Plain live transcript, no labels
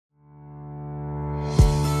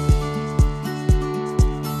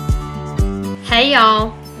Hey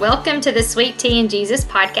y'all, welcome to the Sweet Tea and Jesus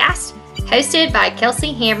podcast, hosted by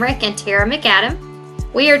Kelsey Hamrick and Tara McAdam.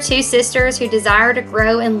 We are two sisters who desire to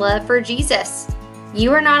grow in love for Jesus.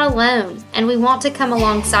 You are not alone, and we want to come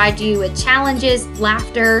alongside you with challenges,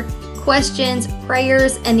 laughter, questions,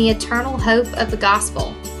 prayers, and the eternal hope of the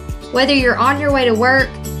gospel. Whether you're on your way to work,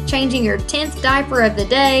 changing your 10th diaper of the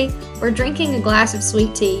day, or drinking a glass of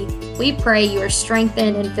sweet tea, we pray you are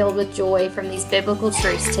strengthened and filled with joy from these biblical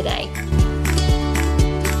truths today.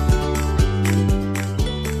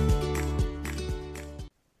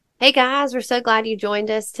 Hey guys, we're so glad you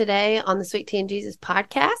joined us today on the Sweet Tea and Jesus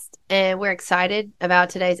podcast, and we're excited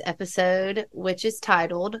about today's episode, which is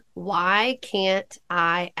titled, Why Can't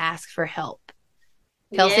I Ask for Help?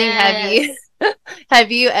 Kelsey, Yes.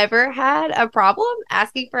 have you ever had a problem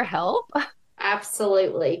asking for help?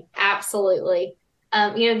 Absolutely.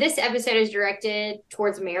 This episode is directed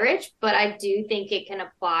towards marriage, but I do think it can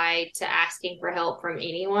apply to asking for help from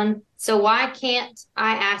anyone. So why can't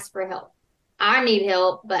I ask for help? I need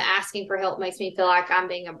help, but asking for help makes me feel like I'm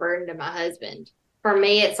being a burden to my husband. For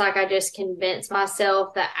me, it's like I just convince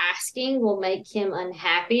myself that asking will make him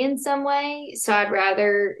unhappy in some way. So I'd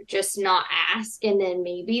rather just not ask and then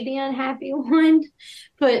me be the unhappy one.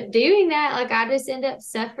 But doing that, I just end up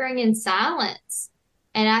suffering in silence.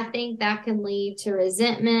 And I think that can lead to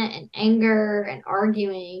resentment and anger and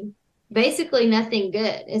arguing. Basically nothing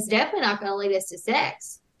good. It's definitely not going to lead us to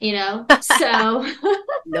sex, So...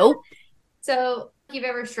 Nope. So, if you've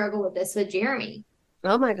ever struggled with this with Jeremy?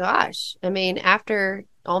 Oh my gosh. I mean, after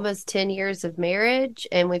almost 10 years of marriage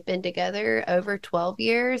and we've been together over 12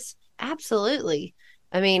 years, absolutely.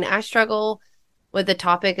 I mean, I struggle with the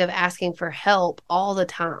topic of asking for help all the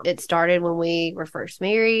time. It started when we were first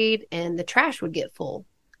married and the trash would get full.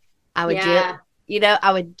 I would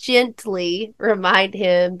gently remind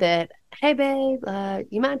him that, hey babe,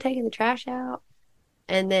 you mind taking the trash out?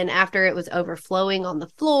 And then after it was overflowing on the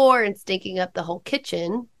floor and stinking up the whole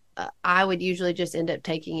kitchen, I would usually just end up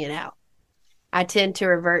taking it out. I tend to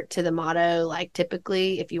revert to the motto,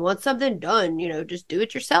 typically, if you want something done, just do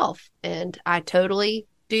it yourself. And I totally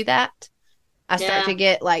do that. I start to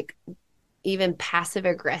get even passive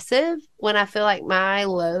aggressive when I feel like my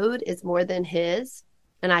load is more than his.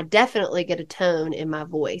 And I definitely get a tone in my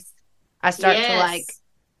voice. I start to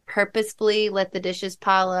purposefully let the dishes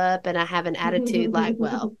pile up, and I have an attitude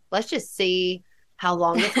well, let's just see how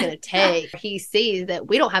long it's going to take. He sees that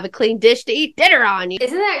we don't have a clean dish to eat dinner on.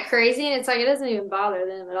 Isn't that crazy? And it's it doesn't even bother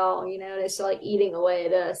them at all, it's eating away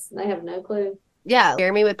at us. They have no clue. Yeah,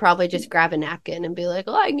 Jeremy would probably just grab a napkin and be like,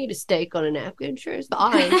 oh, I can eat a steak on a napkin. Sure, it's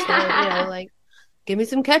fine. So, give me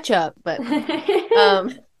some ketchup. But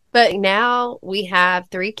but now we have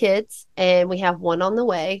 3 kids and we have 1 on the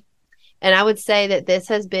way. And I would say that this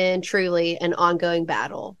has been truly an ongoing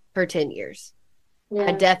battle for 10 years. Yeah.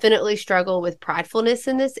 I definitely struggle with pridefulness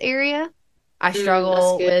in this area. I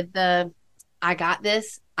struggle with the, I got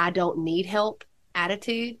this, I don't need help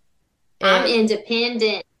attitude. I'm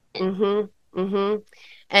independent. And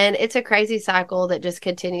it's a crazy cycle that just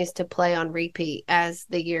continues to play on repeat as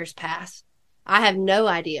the years pass. I have no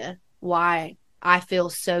idea why I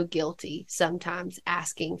feel so guilty sometimes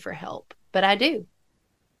asking for help, but I do.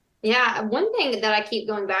 Yeah, one thing that I keep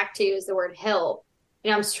going back to is the word help.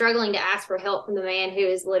 I'm struggling to ask for help from the man who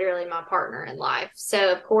is literally my partner in life.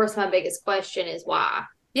 So, of course, my biggest question is why.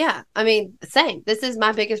 Yeah, I mean, same. This is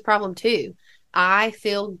my biggest problem, too. I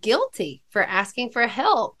feel guilty for asking for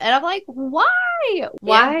help. And I'm like, why? Yeah.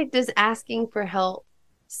 Why does asking for help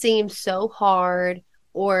seem so hard?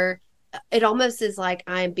 Or it almost is like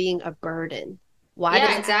I'm being a burden.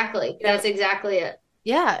 Exactly. That's exactly it.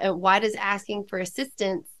 Yeah, and why does asking for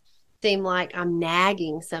assistance seem like I'm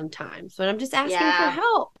nagging sometimes when I'm just asking for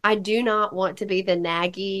help? I do not want to be the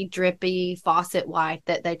naggy, drippy faucet wife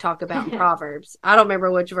that they talk about in Proverbs. I don't remember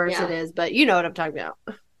which verse it is, but you know what I'm talking about.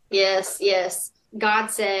 Yes. God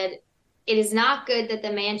said, it is not good that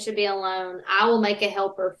the man should be alone. I will make a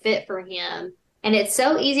helper fit for him. And it's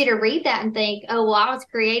so easy to read that and think, oh, well, I was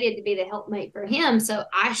created to be the helpmate for him, so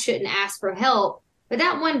I shouldn't ask for help. But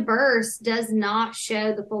that one verse does not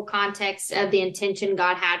show the full context of the intention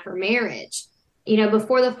God had for marriage.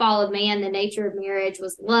 Before the fall of man, the nature of marriage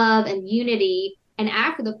was love and unity. And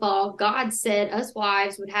after the fall, God said us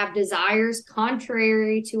wives would have desires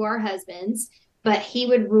contrary to our husbands, but he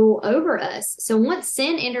would rule over us. So once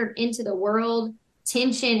sin entered into the world,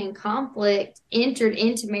 tension and conflict entered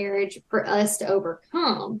into marriage for us to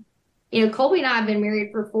overcome. Colby and I have been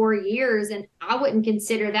married for 4 years, and I wouldn't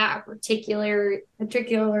consider that particularly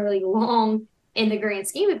long in the grand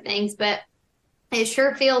scheme of things, but it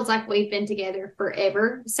sure feels like we've been together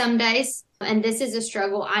forever some days. And this is a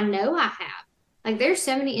struggle I know I have. Like there's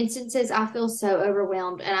so many instances I feel so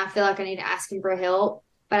overwhelmed and I feel like I need to ask him for help,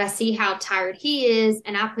 but I see how tired he is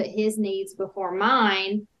and I put his needs before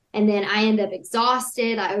mine and then I end up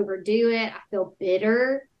exhausted, I overdo it, I feel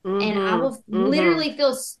bitter and I Mm-hmm. will Mm-hmm. literally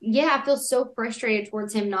feel yeah, I feel so frustrated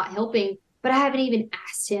towards him not helping, but I haven't even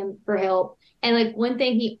asked him for help. And like one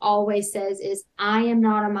thing he always says is, "I am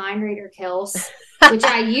not a mind reader, Kels." Which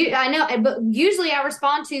I know, but usually I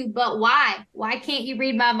respond to, but why? Why can't you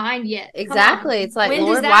read my mind yet? Come on. Exactly. It's like, When does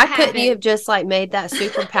Lord, that why couldn't you have happen? just like made that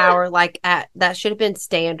superpower like at that should have been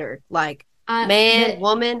standard. Like man, But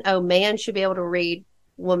woman, oh man should be able to read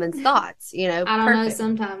woman's thoughts, I don't know. perfect.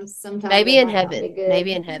 Sometimes Maybe it in might not be heaven.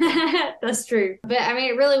 Maybe good. in heaven. That's true. But I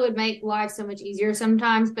mean, it really would make life so much easier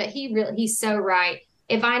sometimes. But he's so right.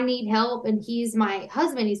 If I need help and he's my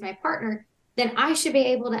husband, he's my partner, then I should be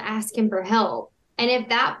able to ask him for help. And if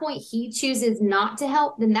that point he chooses not to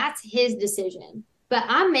help, then that's his decision. But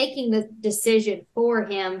I'm making the decision for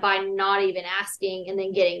him by not even asking and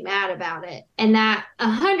then getting mad about it. And that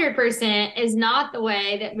 100% is not the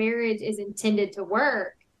way that marriage is intended to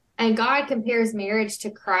work. And God compares marriage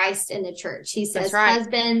to Christ and the church. He That's says, right.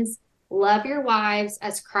 "Husbands, love your wives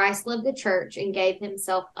as Christ loved the church and gave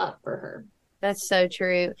himself up for her." That's so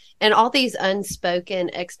true. And all these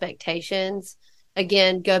unspoken expectations,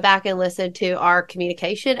 again, go back and listen to our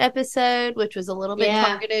communication episode, which was a little bit Yeah.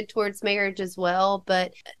 targeted towards marriage as well.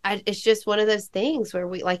 But it's just one of those things where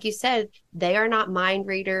we, like you said, they are not mind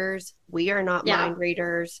readers. We are not Yeah. mind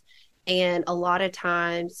readers. And a lot of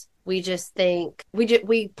times we just think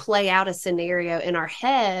we play out a scenario in our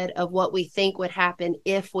head of what we think would happen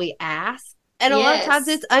if we ask. And a lot of times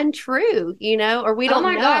Yes. it's untrue, or we Oh don't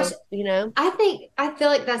my gosh. know. I feel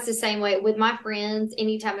like that's the same way with my friends.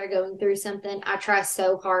 Anytime they're going through something, I try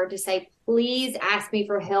so hard to say, "Please ask me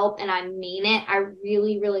for help." And I mean it. I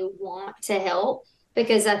really, really want to help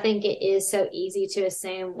because I think it is so easy to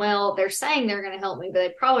assume, well, they're saying they're going to help me, but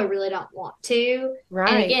they probably really don't want to. And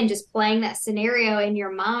Right. again, just playing that scenario in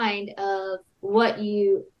your mind of what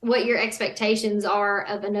your expectations are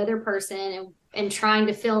of another person and trying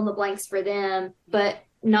to fill in the blanks for them, but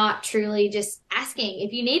not truly just asking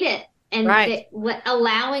if you need it and Right.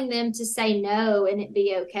 allowing them to say no and it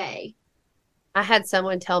be okay. I had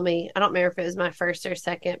someone tell me, I don't remember if it was my first or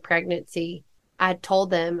second pregnancy. I told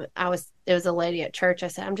them it was a lady at church. I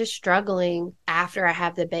said, I'm just struggling after I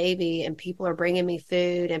have the baby and people are bringing me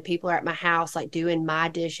food and people are at my house, like doing my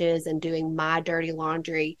dishes and doing my dirty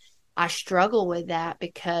laundry. I struggle with that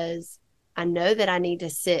because I know that I need to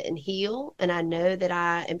sit and heal and I know that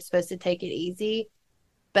I am supposed to take it easy,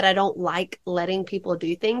 but I don't like letting people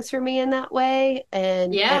do things for me in that way.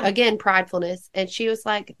 And Yeah. again, pridefulness. And she was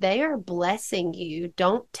like, they are blessing you.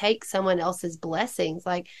 Don't take someone else's blessings.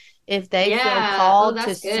 Like, if they feel Yeah. Oh, called to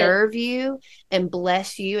that's good. serve you and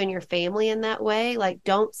bless you and your family in that way, like,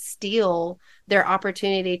 don't steal their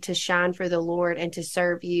opportunity to shine for the Lord and to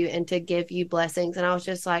serve you and to give you blessings. And I was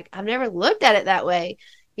just like, I've never looked at it that way.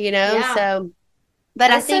 Yeah. So but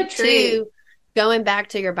I That's so think true. too, going back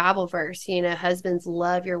to your Bible verse, husbands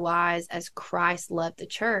love your wives as Christ loved the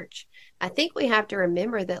church. I think we have to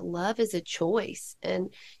remember that love is a choice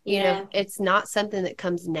and Yeah. it's not something that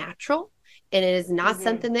comes natural and it is not Hmm.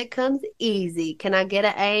 something that comes easy. Can I get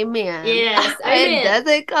an amen? Yes. It Amen.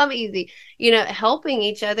 doesn't come easy. Helping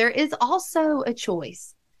each other is also a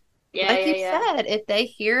choice. Yeah. Like Yeah. you Yeah. said, if they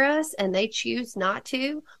hear us and they choose not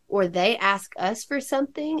to, or they ask us for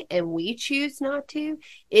something and we choose not to,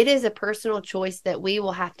 it is a personal choice that we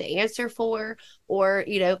will have to answer for, or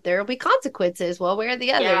there will be consequences one way or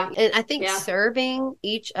the other. Yeah. And I think Yeah. serving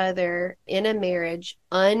each other in a marriage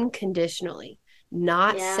unconditionally,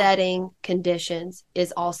 not Yeah. setting conditions,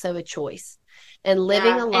 is also a choice. And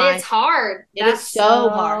living Yeah. a And it's life, hard. it is That's so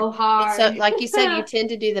hard. so It's so, hard. like you said, you tend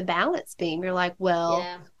to do the balance beam. You're like, well,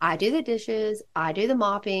 Yeah. I do the dishes, I do the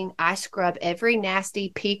mopping, I scrub every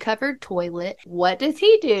nasty pee covered toilet. What does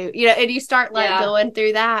he do? And you start like Yeah. going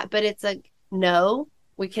through that, but it's like, no,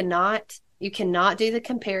 we cannot, you cannot do the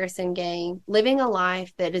comparison game. Living a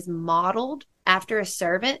life that is modeled after a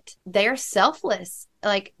servant, they're selfless.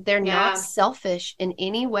 Like they're not Yeah. selfish in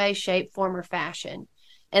any way, shape, form, or fashion.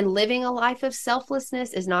 And living a life of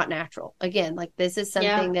selflessness is not natural. Again, like this is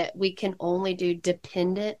Yeah. something that we can only do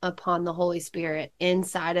dependent upon the Holy Spirit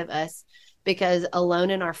inside of us, because alone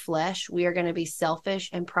in our flesh, we are going to be selfish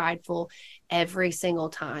and prideful every single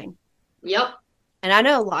time. Yep. And I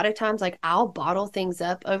know a lot of times, like I'll bottle things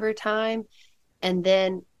up over time, and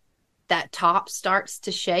then that top starts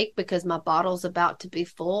to shake because my bottle's about to be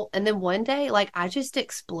full. And then one day, like I just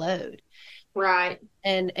explode. Right.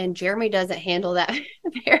 And Jeremy doesn't handle that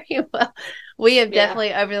very well We have Yeah.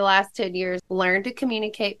 definitely over the last 10 years learned to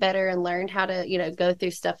communicate better and learned how to, go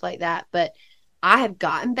through stuff like that. But I have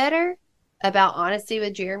gotten better about honesty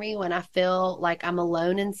with Jeremy when I feel like I'm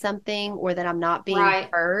alone in something or that I'm not being Right.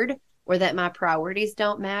 heard or that my priorities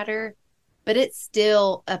don't matter. But it's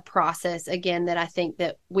still a process again that I think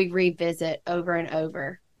that we revisit over and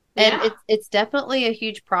over. And Yeah. it's definitely a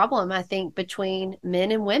huge problem, I think, between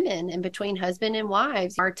men and women and between husband and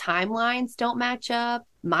wives. Our timelines don't match up.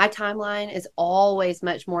 My timeline is always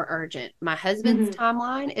much more urgent. My husband's Hmm.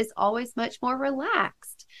 timeline is always much more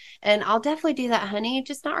relaxed. And I'll definitely do that, honey,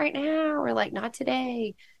 just not right now, or like not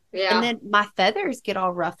today. And Yeah. then my feathers get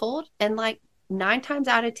all ruffled. And like 9 times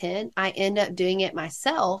out of 10, I end up doing it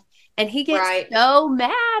myself. And he gets Right. so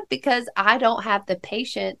mad because I don't have the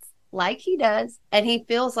patience like he does. And he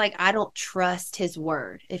feels like I don't trust his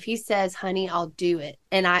word. If he says, honey, I'll do it.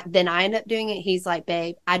 And I end up doing it. He's like,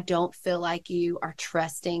 babe, I don't feel like you are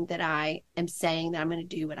trusting that I am saying that I'm going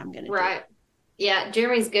to do what I'm going to do. Right. Yeah.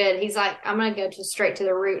 Jeremy's good. He's like, I'm going to go to straight to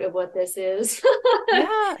the root of what this is.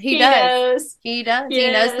 Yeah, he He does. knows. He does. He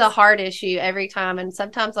knows the Yes. heart issue every time. And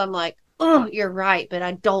sometimes I'm like, oh, you're right, but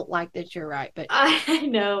I don't like that you're right. But I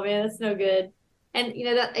know, man. That's no good. And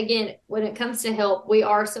that again, when it comes to help, we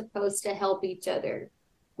are supposed to help each other.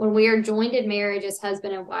 When we are joined in marriage as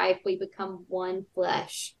husband and wife, we become one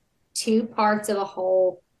flesh, two parts of a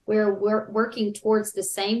whole. We're working towards the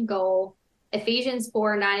same goal. Ephesians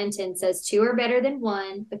 4:9 and 10 says, two are better than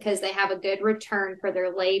one because they have a good return for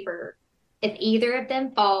their labor. If either of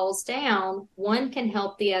them falls down, one can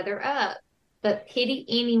help the other up. But pity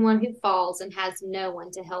anyone who falls and has no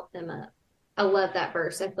one to help them up. I love that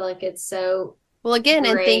verse. I feel like it's so well, again,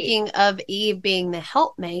 in great. thinking of Eve being the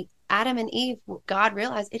helpmate, Adam and Eve, God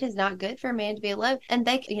realized it is not good for a man to be alone. And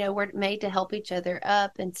they, were made to help each other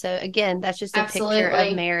up. And so, again, that's just a picture of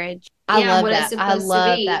Absolutely. marriage. I Yeah, and love what it's that. I supposed to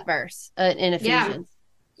love that be. verse in Yeah. Ephesians.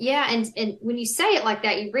 Yeah, and when you say it like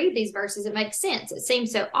that, you read these verses, it makes sense. It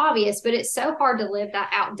seems so obvious, but it's so hard to live that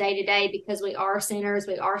out day to day because we are sinners,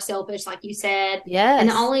 we are selfish, like you said. And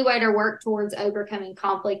the Yes. only way to work towards overcoming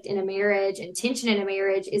conflict in a marriage and tension in a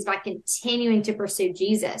marriage is by continuing to pursue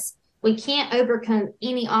Jesus. We can't overcome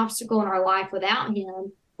any obstacle in our life without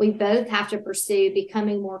him. We both have to pursue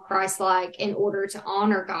becoming more Christ-like in order to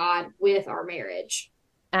honor God with our marriage.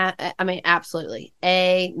 I mean, absolutely.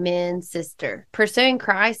 Amen, sister. Pursuing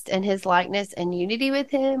Christ and his likeness and unity with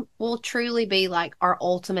him will truly be like our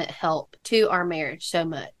ultimate help to our marriage so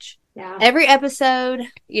much. Yeah. Every episode,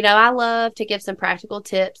 I love to give some practical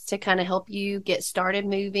tips to kind of help you get started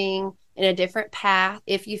moving in a different path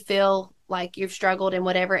if you feel like you've struggled in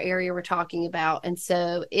whatever area we're talking about. And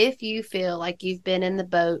so if you feel like you've been in the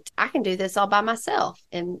boat, I can do this all by myself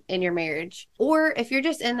in your marriage. Or if you're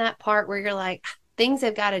just in that part where you're like, things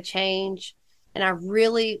have got to change and I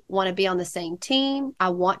really want to be on the same team. I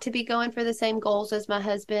want to be going for the same goals as my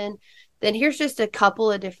husband. Then here's just a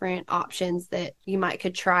couple of different options that you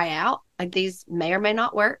could try out. Like these may or may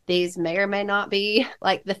not work. These may or may not be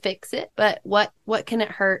like the fix it, but what can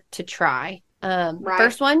it hurt to try? Right.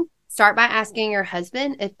 First one, start by asking your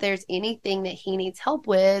husband if there's anything that he needs help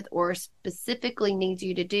with or specifically needs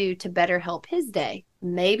you to do to better help his day.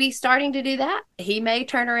 Maybe starting to do that, he may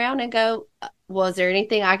turn around and go, was there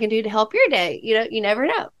anything I can do to help your day? You never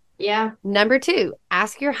know. Yeah. Number 2,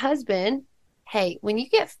 ask your husband, hey, when you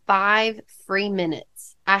get 5 free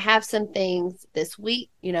minutes, I have some things this week,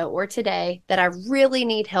 or today that I really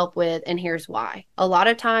need help with. And here's why. A lot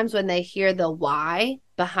of times when they hear the why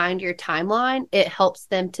behind your timeline, it helps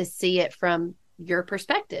them to see it from your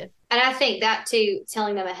perspective. And I think that too,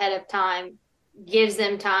 telling them ahead of time gives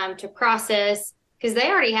them time to process because they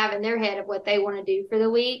already have in their head of what they want to do for the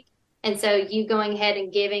week. And so you going ahead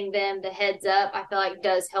and giving them the heads up, I feel like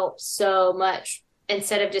does help so much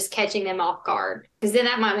instead of just catching them off guard. Because then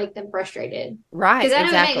that might make them frustrated. Right, Because I know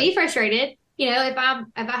it make me exactly. frustrated. If I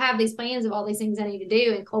have these plans of all these things I need to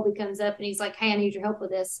do and Colby comes up and he's like, hey, I need your help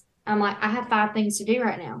with this. I'm like, I have 5 things to do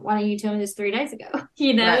right now. Why didn't you tell me this 3 days ago?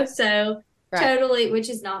 Right, So right. totally, which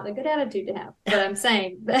is not a good attitude to have. But I'm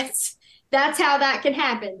saying that's how that can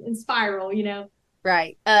happen and spiral.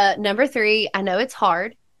 Right. Number 3, I know it's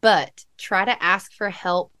hard, but try to ask for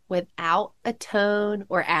help without a tone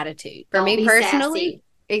or attitude. For Don't me be personally, sassy.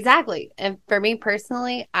 exactly. And for me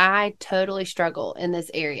personally, I totally struggle in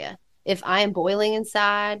this area. If I am boiling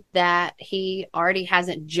inside that he already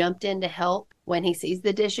hasn't jumped in to help when he sees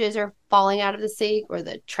the dishes are falling out of the sink or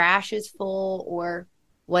the trash is full or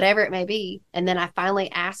whatever it may be, and then I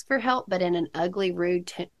finally ask for help, but in an ugly,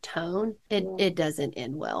 rude tone, Yeah. it doesn't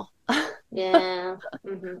end well. Yeah. Mm-hmm,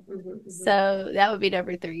 mm-hmm, mm-hmm. So that would be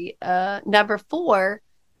number 3. Number 4,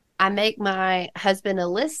 I make my husband a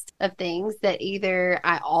list of things that either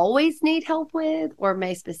I always need help with or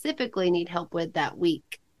may specifically need help with that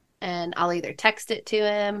week. And I'll either text it to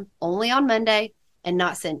him only on Monday and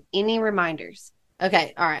not send any reminders.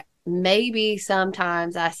 Okay, all right. Maybe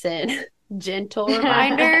sometimes I send gentle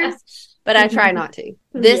reminders, but I try not to.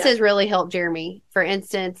 This Yeah. has really helped Jeremy. For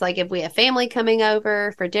instance, like if we have family coming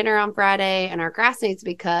over for dinner on Friday and our grass needs to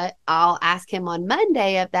be cut, I'll ask him on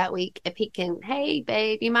Monday of that week if he can, hey,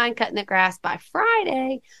 babe, you mind cutting the grass by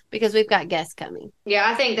Friday? Because we've got guests coming. Yeah,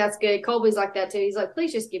 I think that's good. Colby's like that too. He's like,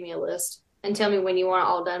 please just give me a list and tell me when you want it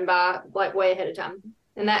all done by, like, way ahead of time.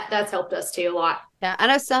 And that's helped us too a lot. Yeah, I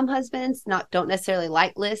know some husbands don't necessarily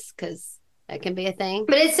like lists because that can be a thing.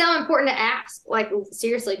 But it's so important to ask, like,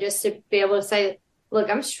 seriously, just to be able to say, look,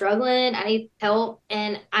 I'm struggling. I need help.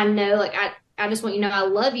 And I know, like, I just want you to know I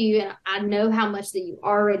love you. And I know how much that you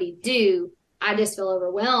already do. I just feel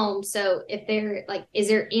overwhelmed. So if there, like, is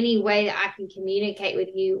there any way that I can communicate with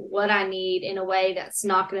you what I need in a way that's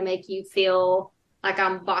not going to make you feel like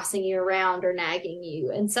I'm bossing you around or nagging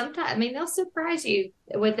you? And sometimes, I mean, they'll surprise you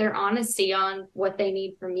with their honesty on what they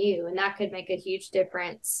need from you. And that could make a huge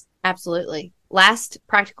difference. Absolutely. Last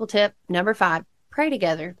practical tip, number 5, pray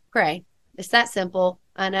together. Pray. It's that simple.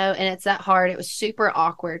 I know. And it's that hard. It was super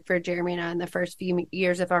awkward for Jeremy and I in the first few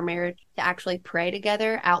years of our marriage to actually pray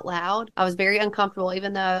together out loud. I was very uncomfortable,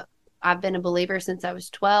 even though I've been a believer since I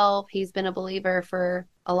was 12. He's been a believer for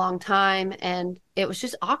a long time, and it was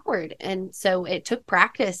just awkward. And so it took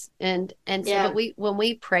practice. And so but when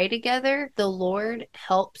we pray together, the Lord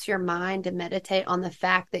helps your mind to meditate on the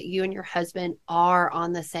fact that you and your husband are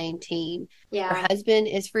on the same team. Yeah. Your husband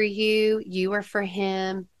is for you, you are for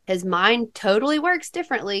him. His mind totally works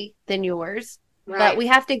differently than yours. Right. But we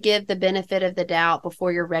have to give the benefit of the doubt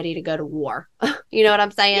before you're ready to go to war. You know what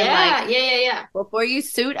I'm saying? Yeah, yeah. Before you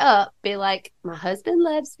suit up, be like, my husband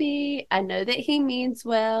loves me. I know that he means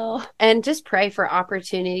well. And just pray for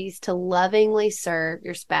opportunities to lovingly serve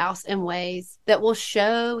your spouse in ways that will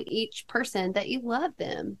show each person that you love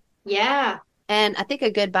them. Yeah. And I think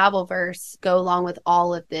a good Bible verse go along with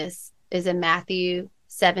all of this is in Matthew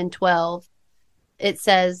 7:12. It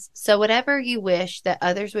says, so whatever you wish that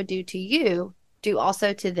others would do to you, do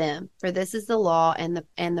also to them, for this is the law and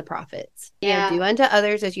the prophets. Yeah. Do unto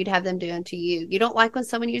others as you'd have them do unto you. You don't like when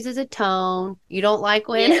someone uses a tone. You don't like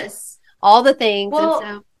when all the things. Well,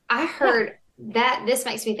 and so, I heard that this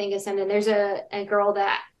makes me think of something. There's a girl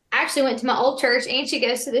that actually went to my old church, and she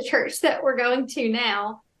goes to the church that we're going to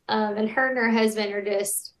now. And her and her husband are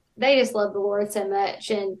they just love the Lord so much.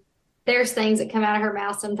 And there's things that come out of her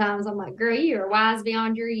mouth sometimes. I'm like, girl, you are wise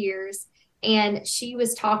beyond your years. And she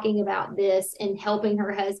was talking about this and helping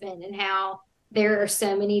her husband, and how there are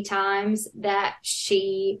so many times that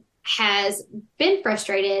she has been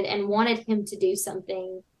frustrated and wanted him to do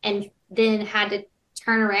something, and then had to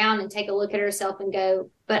turn around and take a look at herself and go,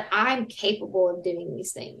 but I'm capable of doing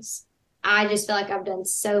these things. I just feel like I've done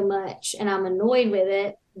so much and I'm annoyed with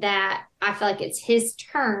it that I feel like it's his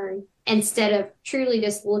turn, instead of truly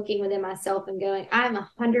just looking within myself and going, I'm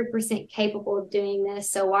 100% capable of doing this.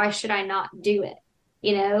 So why should I not do it?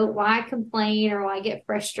 You know, why complain or why get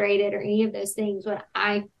frustrated or any of those things when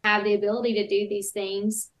I have the ability to do these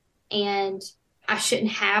things, and I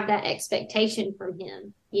shouldn't have that expectation from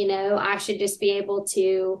him. You know, I should just be able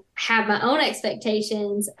to have my own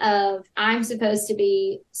expectations of I'm supposed to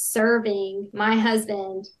be serving my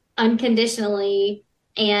husband unconditionally,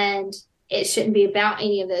 and it shouldn't be about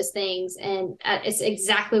any of those things. And it's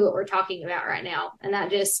exactly what we're talking about right now. And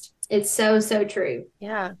that it's so, so true.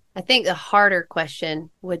 Yeah. I think the harder question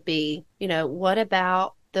would be, what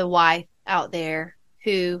about the wife out there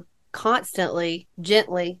who constantly,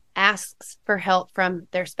 gently asks for help from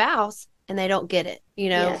their spouse and they don't get it?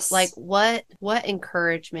 Yes. Like what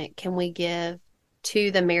encouragement can we give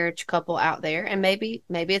to the marriage couple out there? And maybe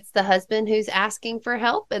it's the husband who's asking for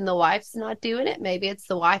help and the wife's not doing it. Maybe it's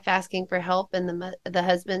the wife asking for help and the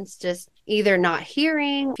husband's just either not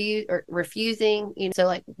hearing or refusing. So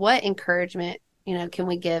like, what encouragement can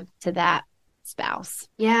we give to that spouse?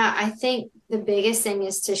 Yeah, I think the biggest thing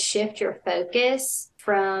is to shift your focus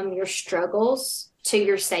from your struggles to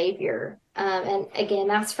your Savior. And again,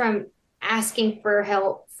 that's from asking for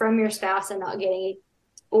help from your spouse and not getting it,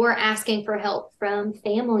 or asking for help from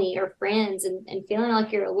family or friends and feeling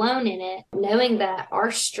like you're alone in it, knowing that our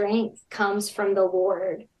strength comes from the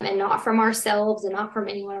Lord and not from ourselves and not from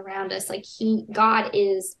anyone around us. Like God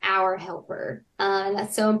is our helper. And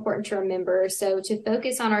that's so important to remember. So to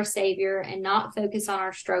focus on our Savior and not focus on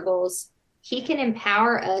our struggles, He can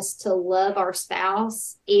empower us to love our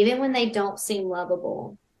spouse even when they don't seem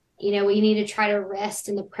lovable. we need to try to rest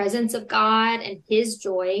in the presence of God and his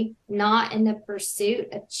joy, not in the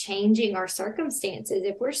pursuit of changing our circumstances.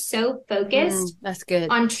 If we're so focused that's good.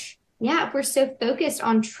 If we're so focused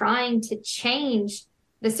on trying to change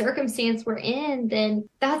the circumstance we're in, then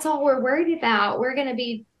that's all we're worried about. We're going to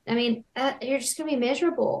be, you're just going to be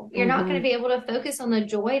miserable. You're not going to be able to focus on the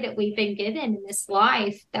joy that we've been given in this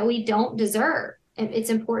life that we don't deserve. And it's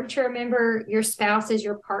important to remember your spouse is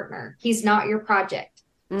your partner. He's not your project.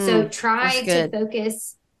 So try to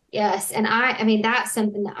focus. Yes. And that's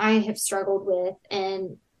something that I have struggled with,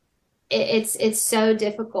 and it's so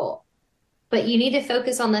difficult. But you need to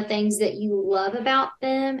focus on the things that you love about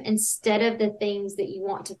them instead of the things that you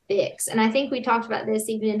want to fix. And I think we talked about this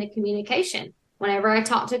even in the communication. Whenever I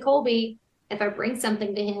talk to Colby, if I bring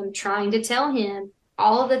something to him, trying to tell him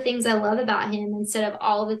all of the things I love about him instead of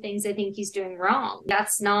all of the things I think he's doing wrong.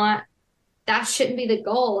 That shouldn't be the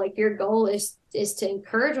goal. Like, your goal is to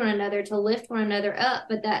encourage one another, to lift one another up.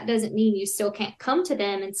 But that doesn't mean you still can't come to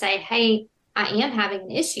them and say, hey, I am having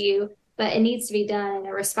an issue, but it needs to be done in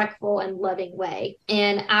a respectful and loving way.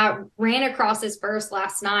 And I ran across this verse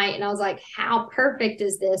last night, and I was like, how perfect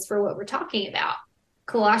is this for what we're talking about?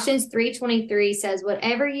 Colossians 3:23 says,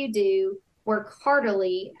 whatever you do, work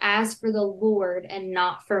heartily as for the Lord and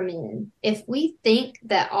not for men. If we think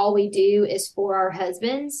that all we do is for our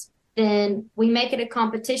husbands, then we make it a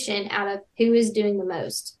competition out of who is doing the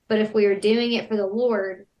most. But if we are doing it for the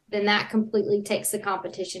Lord, then that completely takes the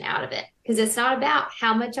competition out of it. Because it's not about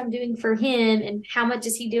how much I'm doing for him and how much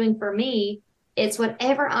is he doing for me. It's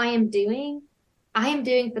whatever I am doing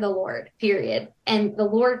for the Lord, period. And the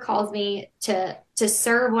Lord calls me to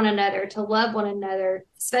serve one another, to love one another,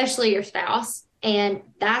 especially your spouse. And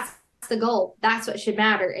that's the goal. That's what should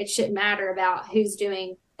matter. It shouldn't matter about who's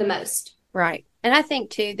doing the most. Right. And I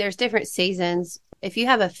think too, there's different seasons. If you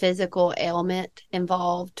have a physical ailment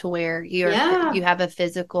involved to where you have a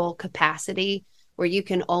physical capacity where you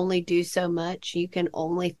can only do so much, you can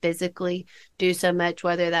only physically do so much,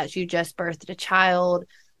 whether that's you just birthed a child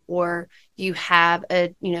or you have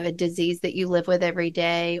a disease that you live with every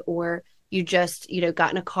day, or you just,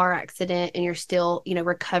 got in a car accident and you're still,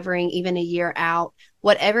 recovering even a year out,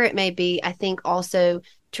 whatever it may be. I think also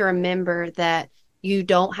to remember that you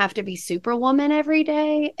don't have to be Superwoman every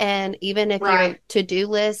day. And even if your to-do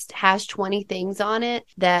list has 20 things on it,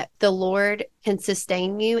 that the Lord can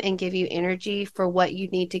sustain you and give you energy for what you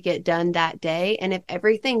need to get done that day. And if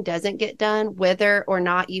everything doesn't get done, whether or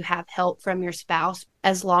not you have help from your spouse,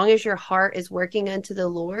 as long as your heart is working unto the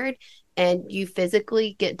Lord and you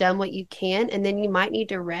physically get done what you can, and then you might need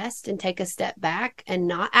to rest and take a step back and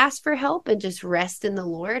not ask for help and just rest in the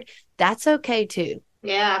Lord, that's okay too.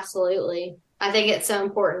 Yeah, absolutely. I think it's so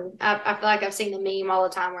important. I feel like I've seen the meme all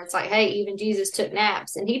the time where it's like, hey, even Jesus took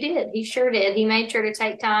naps. And he did. He sure did. He made sure to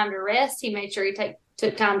take time to rest. He made sure he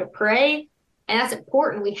took time to pray. And that's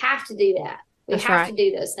important. We have to do that. We have to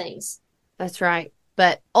do those things. That's right.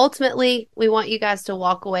 But ultimately, we want you guys to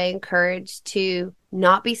walk away encouraged to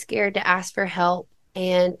not be scared to ask for help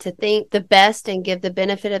and to think the best and give the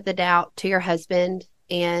benefit of the doubt to your husband,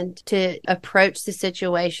 and to approach the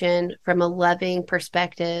situation from a loving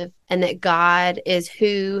perspective, and that God is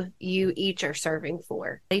who you each are serving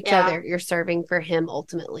for. Each other, you're serving for him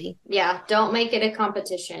ultimately. Yeah, don't make it a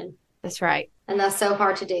competition. That's right. And that's so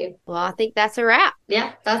hard to do. Well, I think that's a wrap.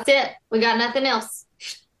 Yeah, that's it. We got nothing else.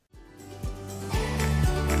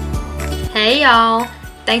 Hey, y'all.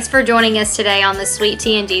 Thanks for joining us today on the Sweet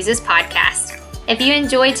Tea and Jesus podcast. If you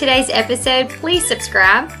enjoyed today's episode, please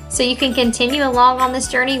subscribe so you can continue along on this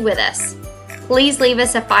journey with us. Please leave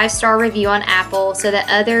us a 5-star review on Apple so that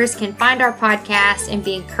others can find our podcast and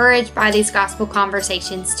be encouraged by these gospel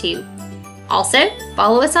conversations too. Also,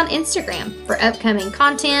 follow us on Instagram for upcoming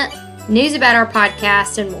content, news about our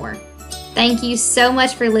podcast, and more. Thank you so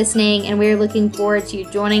much for listening, and we're looking forward to you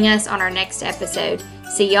joining us on our next episode.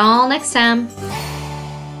 See y'all next time.